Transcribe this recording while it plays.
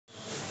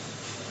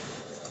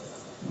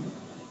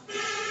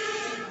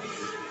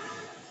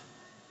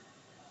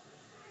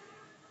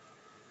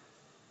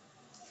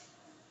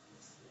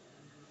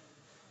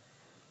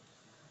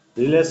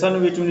Relation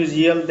between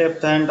real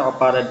depth and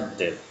apparent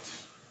depth.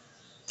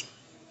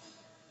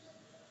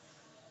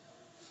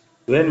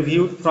 When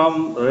viewed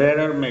from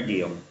rarer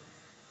medium,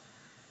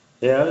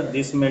 here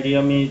this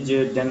medium is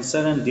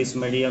denser and this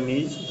medium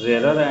is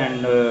rarer,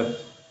 and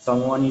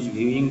someone is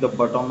viewing the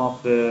bottom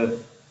of uh,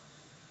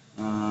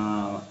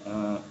 uh,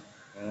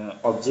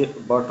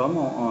 object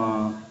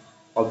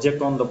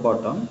on the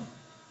bottom,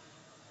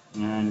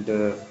 and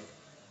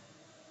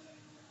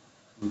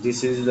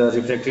this is the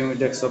refractive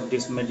index of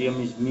this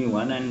medium is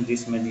mu1 and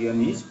this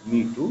medium is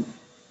mu2,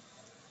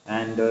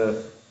 and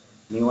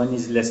mu1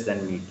 is less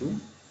than mu2.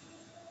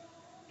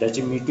 That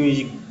is mu2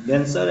 is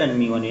denser and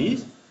mu1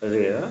 is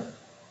rarer.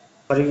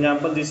 For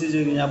example, this is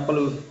an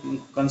example.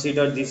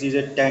 Consider this is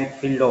a tank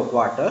filled of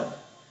water,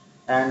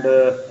 and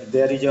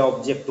there is an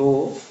object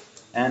O,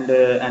 and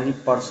any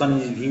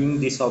person is viewing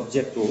this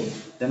object O.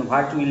 Then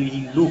what will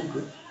he look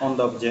on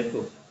the object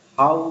O?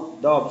 How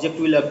the object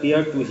will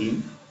appear to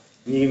him,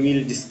 we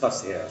will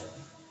discuss here.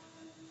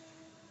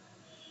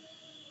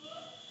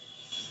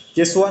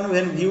 Case 1,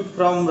 when viewed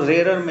from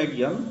rarer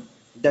medium,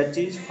 that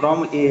is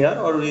from air,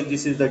 or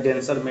this is the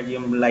denser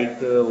medium like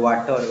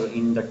water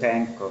in the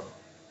tank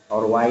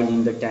or oil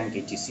in the tank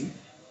etc.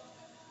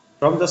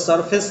 From the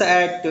surface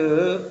at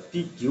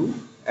PQ,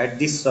 at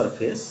this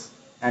surface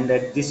and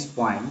at this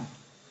point,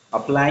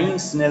 applying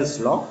Snell's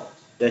law,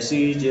 this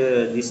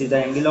is the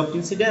angle of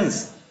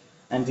incidence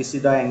and this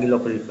is the angle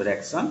of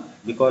refraction,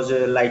 because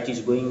light is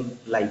going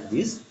like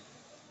this.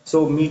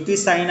 So mu2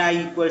 sin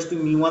I equals to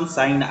mu1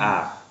 sin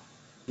R.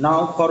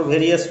 Now for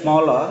very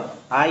smaller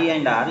I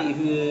and R,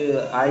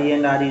 if I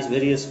and R is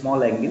very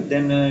small angle,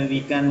 then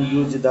we can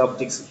use the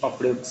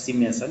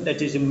approximation,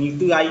 that is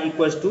mu2 I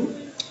equals to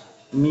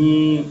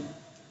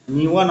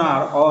mu1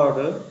 R,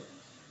 or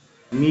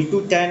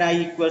mu2 tan I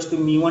equals to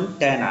mu1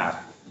 tan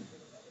R,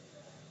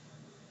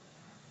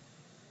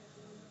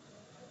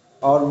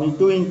 or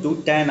mu2 into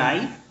tan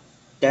I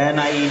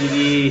will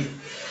be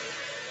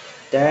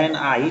tan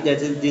I,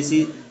 that is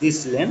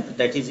this length,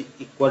 that is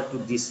equal to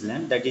this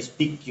length, that is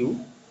PQ,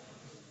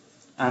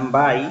 and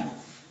by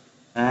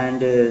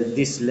and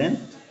this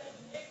length,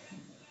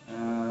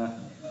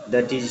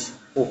 that is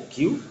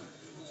OQ.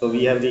 So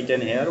we have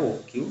written here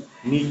OQ.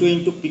 mu2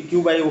 into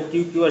PQ by OQ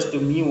equals to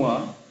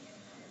mu1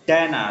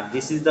 tan R.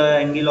 This is the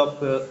angle of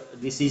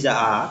this is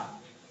R.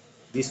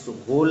 This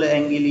whole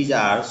angle is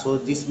R. So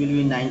this will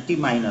be 90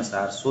 minus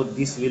R. So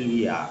this will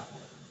be R.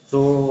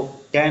 So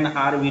tan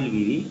R will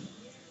be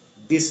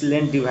this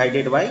length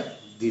divided by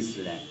this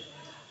length.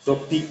 So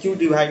PQ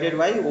divided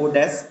by O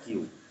dash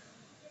Q.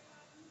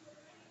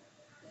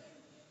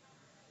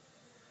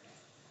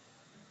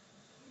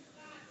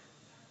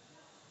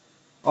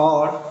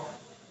 Or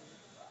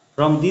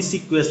from this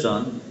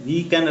equation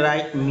we can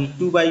write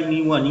mu2 by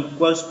mu1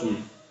 equals to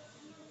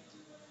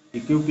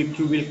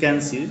PQ will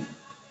cancel,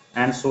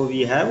 and so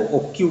we have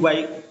OQ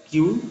by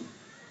Q,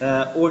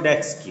 O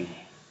dash Q,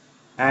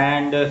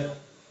 and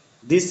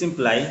this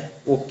implies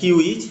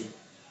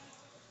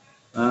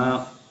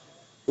uh,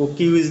 OQ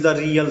is the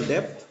real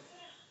depth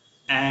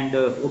and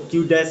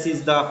OQ dash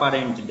is the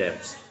apparent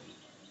depth.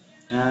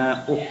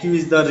 OQ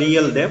is the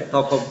real depth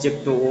of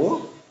object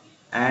O,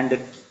 and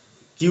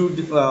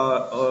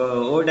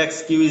O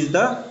dash Q is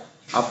the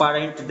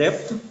apparent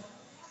depth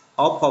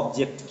of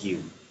object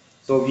Q.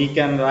 So we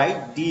can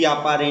write d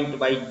apparent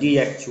by d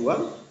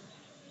actual.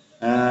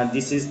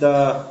 This is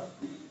the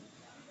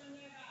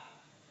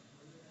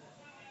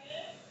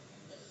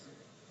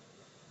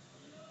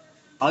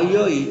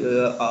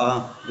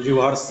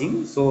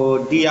reversing.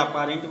 So d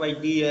apparent by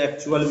d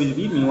actual will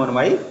be mu1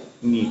 by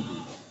mu2.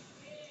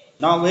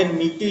 Now when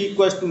mu2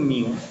 equals to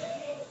mu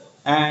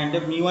and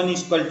mu1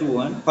 is equal to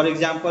 1, for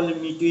example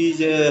mu2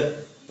 is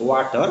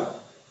water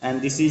and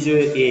this is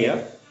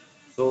air,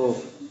 so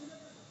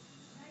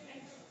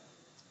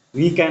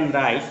we can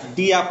write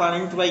d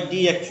apparent by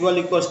d actual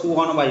equals to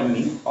 1 by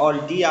mu, or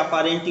d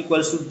apparent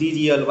equals to d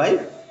real by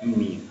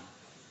mu.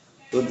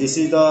 So this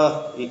is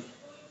the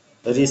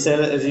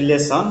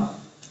relation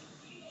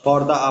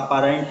for the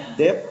apparent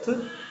depth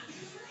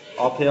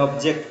of a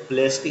object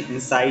placed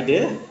inside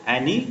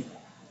any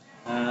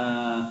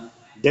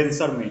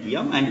denser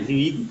medium and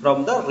viewing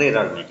from the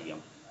rarer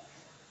medium.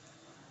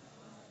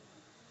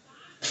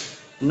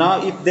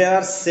 Now if there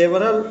are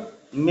several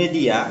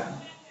media,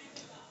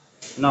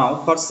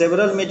 now for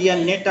several media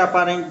net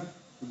apparent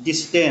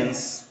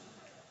distance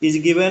is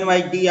given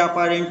by d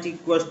apparent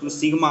equals to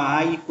sigma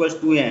I equals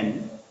to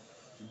n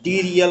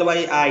d real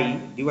by I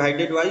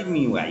divided by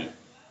mu I.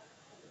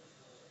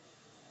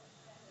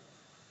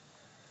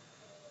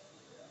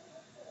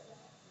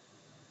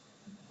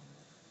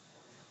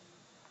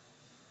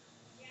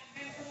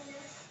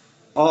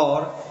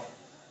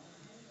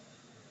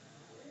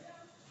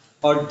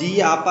 or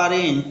d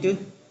apparent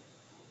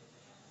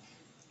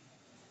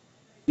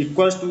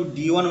equals to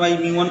d1 by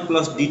mu1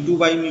 plus d2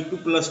 by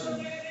mu2 plus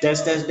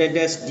dash dash dash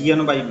dash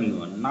dn by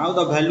mu1. Now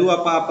the value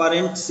of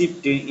apparent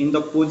shift in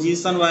the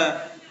position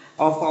of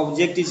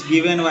object is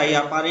given by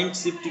apparent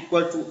shift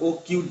equal to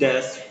OQ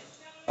dash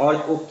or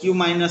OQ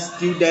minus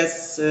Q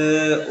dash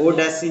O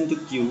dash into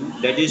Q,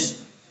 that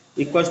is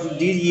equals to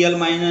D real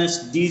minus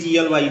D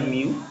real by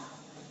mu,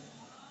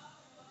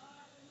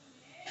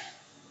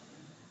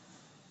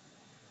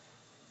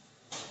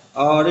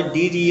 or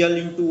D real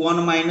into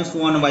 1 minus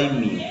 1 by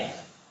mu.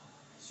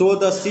 So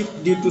the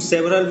shift due to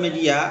several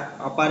media,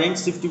 apparent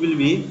shift will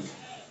be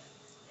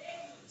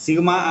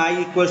sigma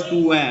I equals to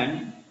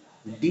 1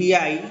 di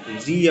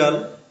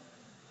real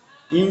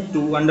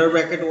into under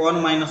bracket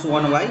 1 minus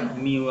 1 by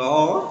mu,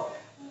 or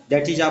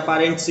that is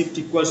apparent shift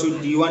equals to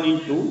d1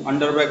 into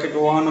under bracket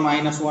 1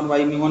 minus 1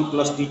 by mu 1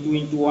 plus d2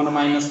 into 1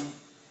 minus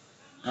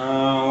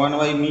 1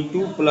 by mu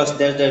 2 plus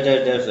dash dash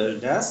dash dash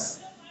dash dash.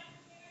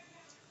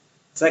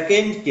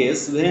 Second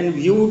case, when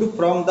viewed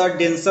from the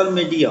denser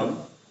medium,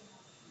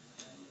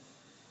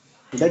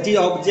 that is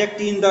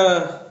object in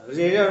the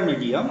rarer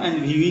medium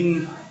and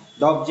viewing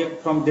the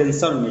object from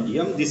denser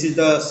medium, this is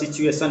the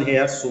situation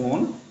here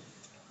shown.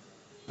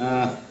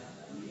 uh,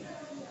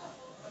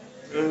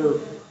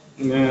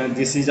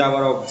 this is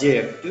our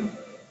object,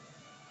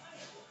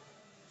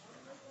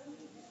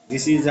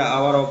 this is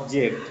our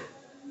object,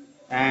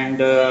 and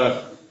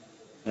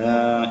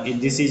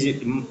this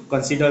is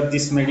consider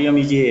this medium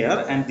is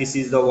air and this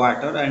is the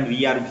water, and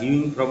we are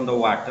viewing from the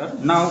water.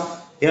 Now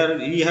here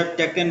we have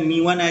taken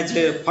mu1 as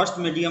a first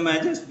medium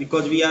as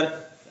because we are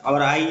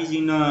our eye is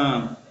in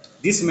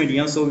this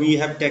medium, so we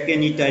have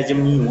taken it as a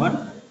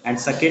mu1, and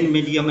second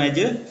medium as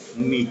a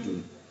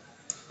mu2,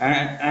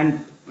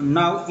 and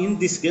now in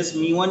this case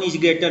mu1 is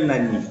greater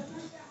than mu2.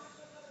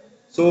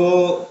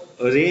 So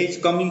ray is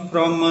coming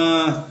from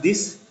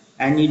this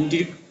and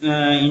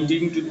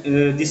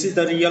this is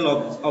the real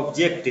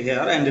object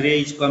here, and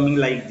ray is coming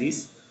like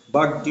this.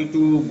 But due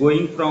to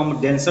going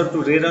from denser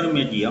to rarer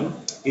medium,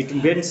 it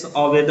bends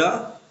away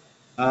the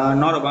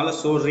normal.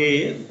 So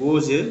ray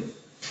goes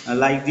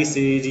like this,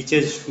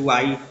 reaches to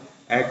eye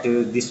at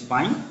this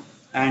point,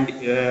 and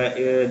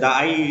the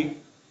eye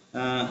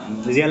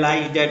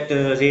realize that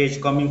ray is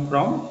coming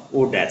from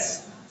O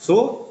dash.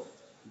 So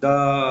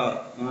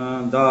the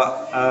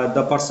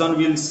person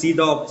will see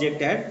the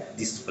object at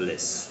this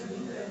place.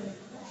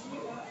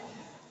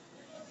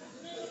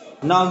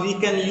 Now we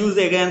can use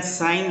again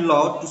sine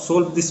law to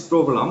solve this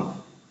problem.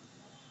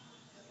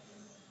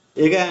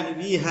 Again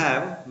we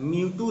have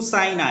mu2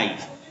 sine I,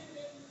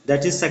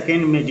 that is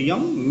second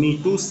medium,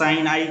 mu2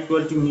 sine I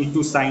equal to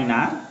mu2 sine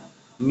r,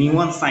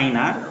 mu1 sine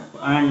r,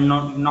 and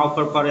now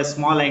for a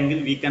small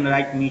angle we can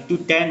write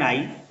mu2 tan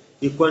I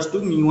equals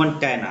to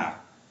mu1 tan r.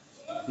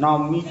 Now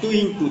mu2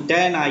 into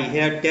tan I,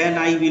 here tan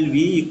I will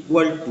be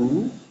equal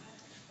to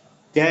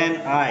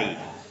tan I,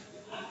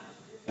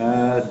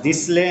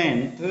 this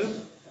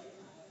length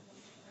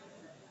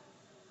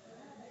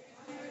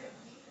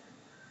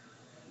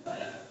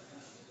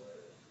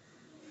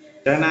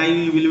tan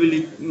I will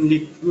be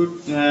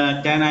liquid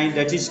tan I,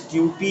 that is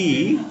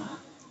QP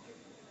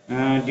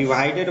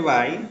divided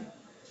by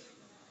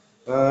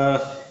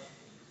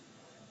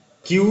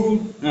Q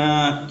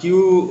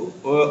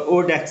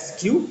O dash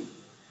Q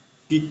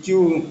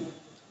PQ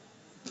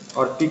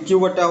or PQ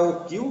bata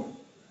OQ.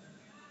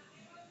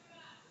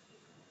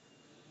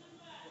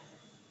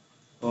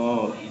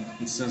 Oh,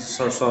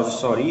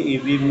 sorry.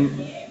 If we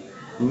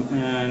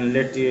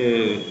let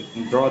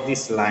draw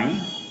this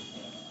line,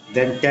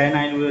 then tan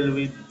I will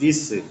be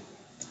this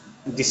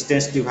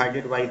distance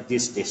divided by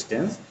this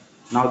distance.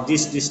 Now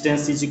this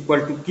distance is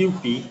equal to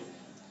QP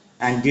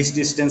and this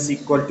distance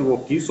equal to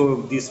OQ. So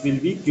this will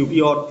be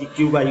QP or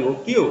PQ by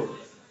OQ.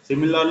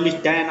 Similarly,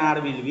 tan R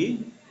will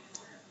be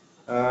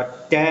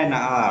tan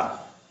R.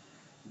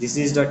 This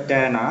is the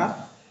tan R.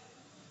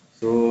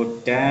 So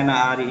tan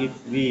R, if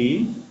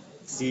we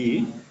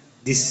see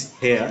this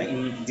here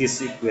in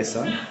this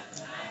equation,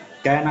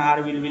 tan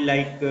R will be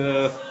like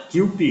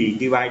QP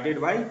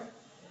divided by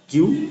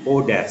Q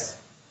O dash.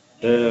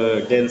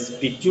 Then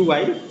PQ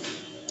by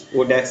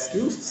O dash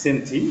Q,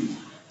 same thing.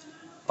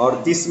 Or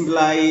this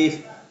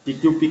imply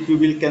PQ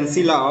will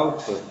cancel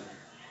out,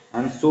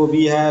 and so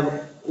we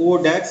have O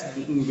dash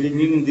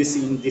bringing this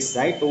in this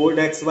side. O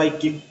dash by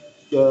Q,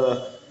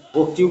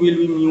 OQ will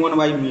be mu1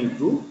 by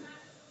mu2,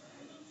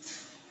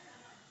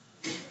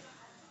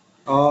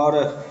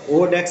 or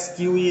O dash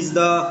Q is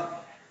the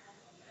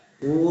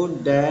O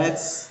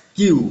dash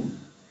Q.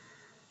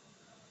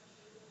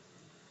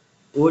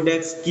 O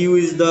dash Q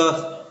is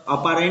the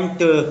apparent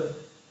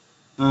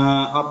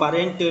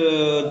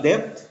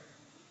depth,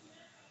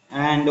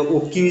 and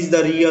OQ is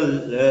the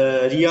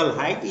real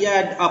height.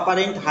 Yeah,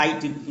 apparent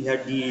height here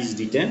D is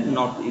written,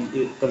 not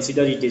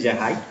consider it as a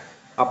height.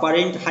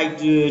 Apparent height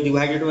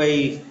divided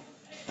by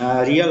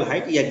real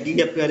height. Yeah,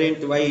 D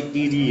apparent by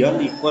D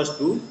real equals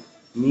to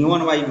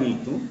mu1 by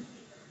mu2.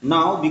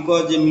 Now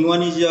because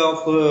mu1 is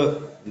of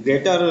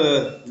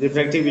greater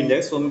refractive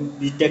index, so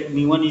we take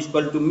mu1 is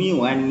equal to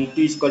mu and mu2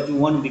 is equal to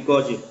 1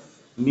 because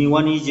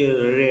mu1 is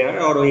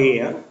rare or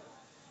air.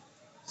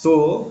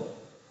 So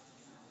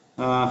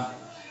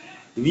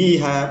we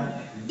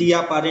have D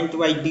apparent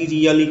by D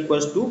real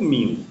equals to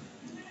mu,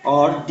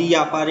 or D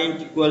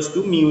apparent equals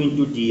to mu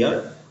into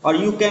DR, or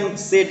you can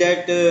say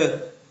that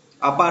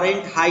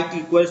apparent height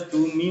equals to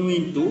mu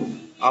into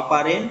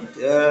apparent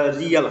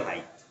real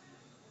height.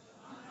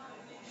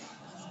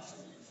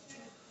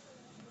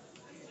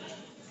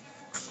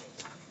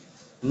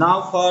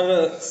 Now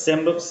for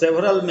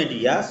several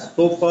media,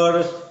 so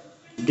for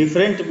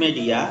different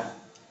media,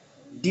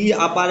 d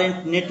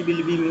apparent net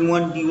will be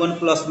mu1 d1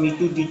 plus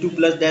mu2 d2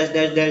 plus dash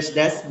dash dash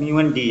dash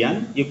mu1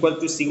 dn equal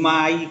to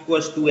sigma I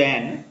equals to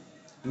n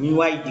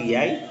mu I di,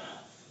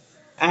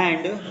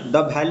 and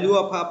the value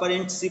of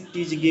apparent shift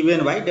is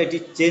given by that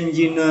is change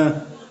in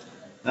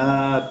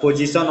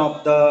position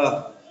of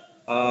the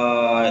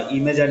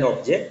image and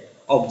object.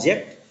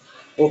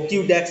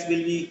 OQ dax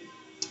will be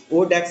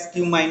O dax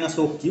q minus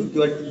OQ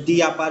equal to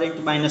d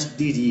apparent minus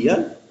d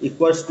real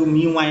equals to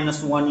mu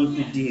minus 1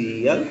 into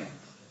d real.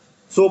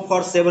 So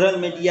for several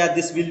media,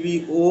 this will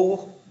be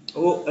O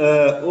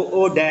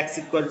dax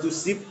equal to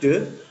shift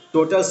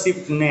total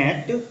shift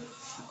net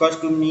equals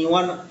to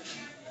mu1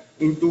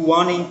 into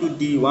 1 into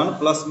d1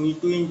 plus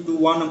mu2 into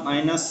 1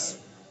 minus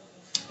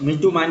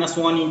mu2 minus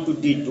 1 into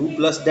d2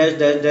 plus dash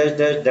dash dash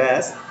dash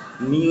dash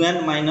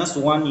mu1 minus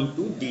 1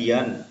 into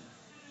dn,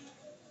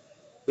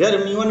 where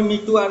mu1 and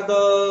mu2 are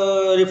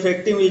the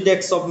refractive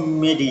index of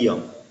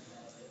medium,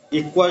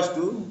 equals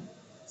to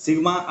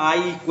sigma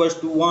I equals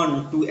to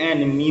 1 to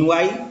n mu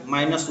I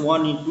minus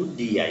 1 into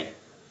di.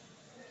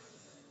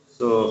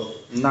 So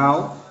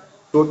now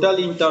total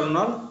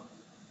internal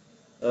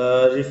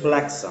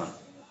reflection.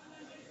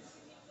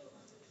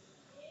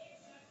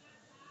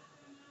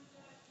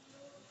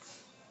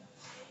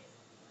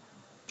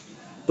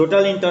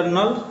 Total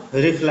internal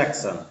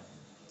reflection.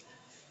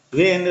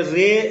 When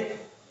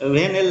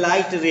a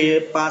light ray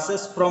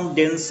passes from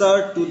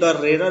denser to the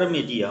rarer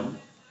medium,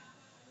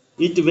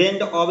 it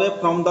went away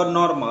from the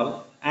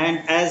normal,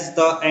 and as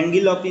the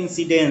angle of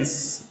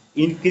incidence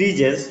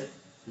increases,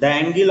 the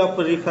angle of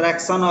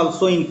refraction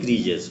also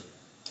increases.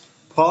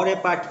 For a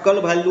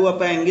particle value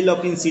of angle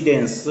of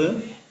incidence,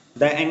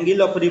 the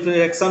angle of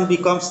refraction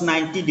becomes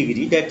 90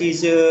 degree. That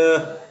is,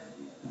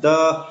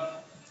 the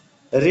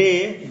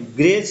ray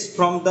grazes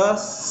from the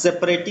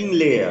separating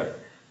layer.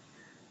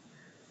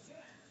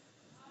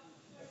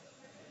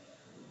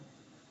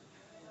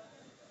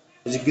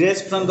 It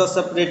grazes from the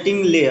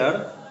separating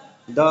layer.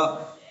 The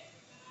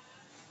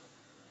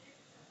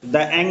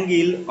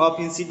angle of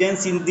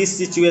incidence in this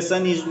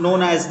situation is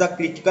known as the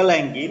critical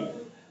angle.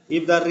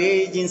 If the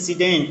ray is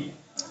incident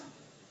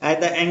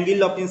at the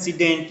angle of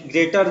incident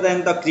greater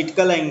than the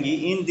critical angle,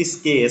 in this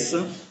case,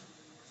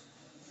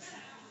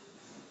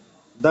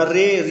 the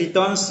ray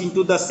returns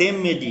into the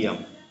same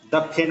medium.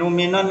 The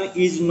phenomenon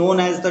is known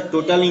as the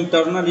total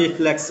internal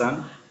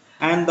reflection,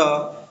 and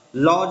the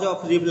laws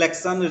of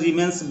reflection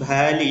remains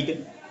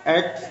valid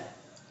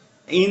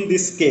in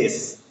this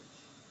case.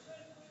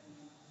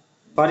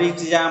 For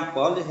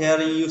example,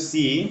 here you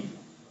see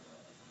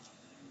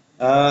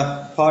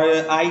for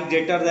I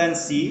greater than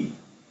C,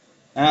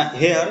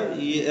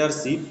 here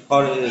see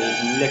for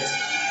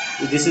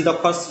this is the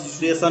first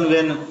situation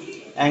when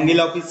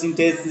angle of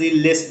incidence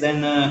is less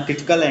than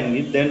critical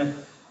angle. Then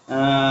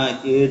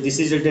this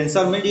is a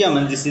denser medium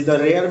and this is the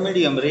rare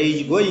medium. Ray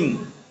is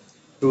going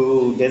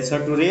to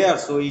denser to rare,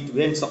 so it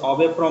went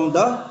away from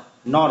the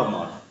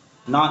normal.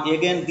 Now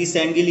again this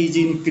angle is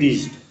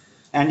increased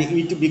and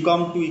it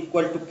become to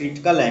equal to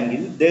critical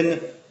angle. Then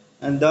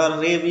the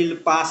ray will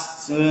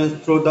pass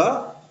through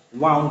the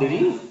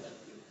boundary,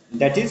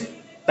 that is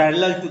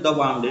parallel to the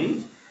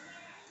boundary,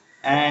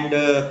 and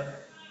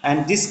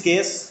this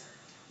case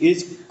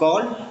is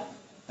called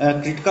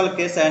critical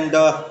case, and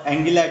the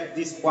angle at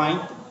this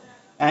point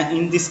and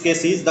in this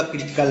case is the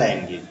critical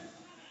angle.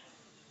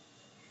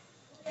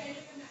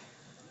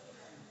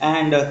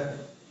 And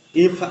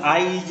if I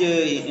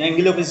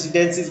angle of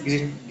incidence is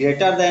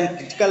greater than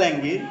critical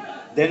angle,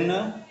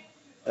 then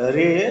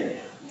ray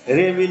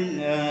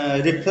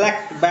will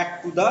reflect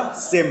back to the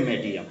same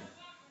medium.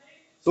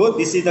 So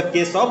this is the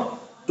case of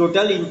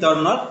total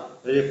internal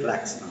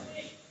reflection.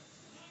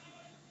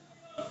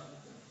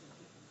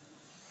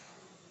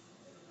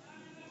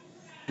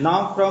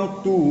 Now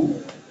from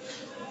 2,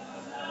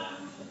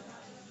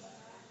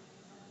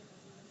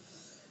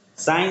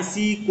 sin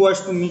C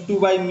equals to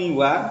mu2 by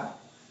mu1.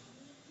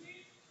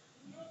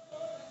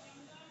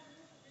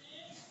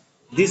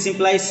 This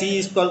implies C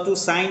is equal to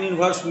sin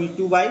inverse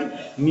mu2 by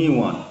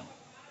mu1.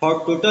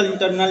 For total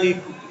internal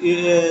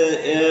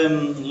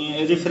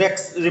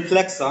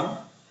reflection,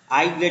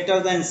 I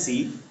greater than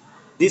C.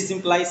 This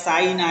implies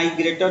sin I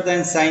greater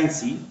than sin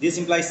C. This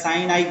implies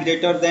sin I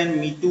greater than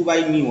mu2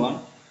 by mu1,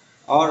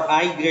 or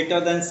I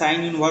greater than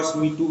sin inverse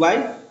mu2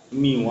 by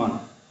mu1.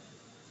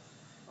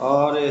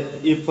 Or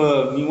if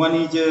mu1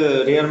 is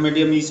rare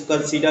medium is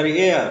considered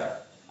air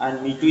and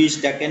mu2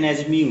 is taken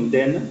as mu,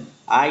 then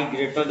I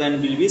greater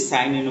than will be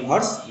sin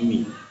inverse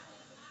mu.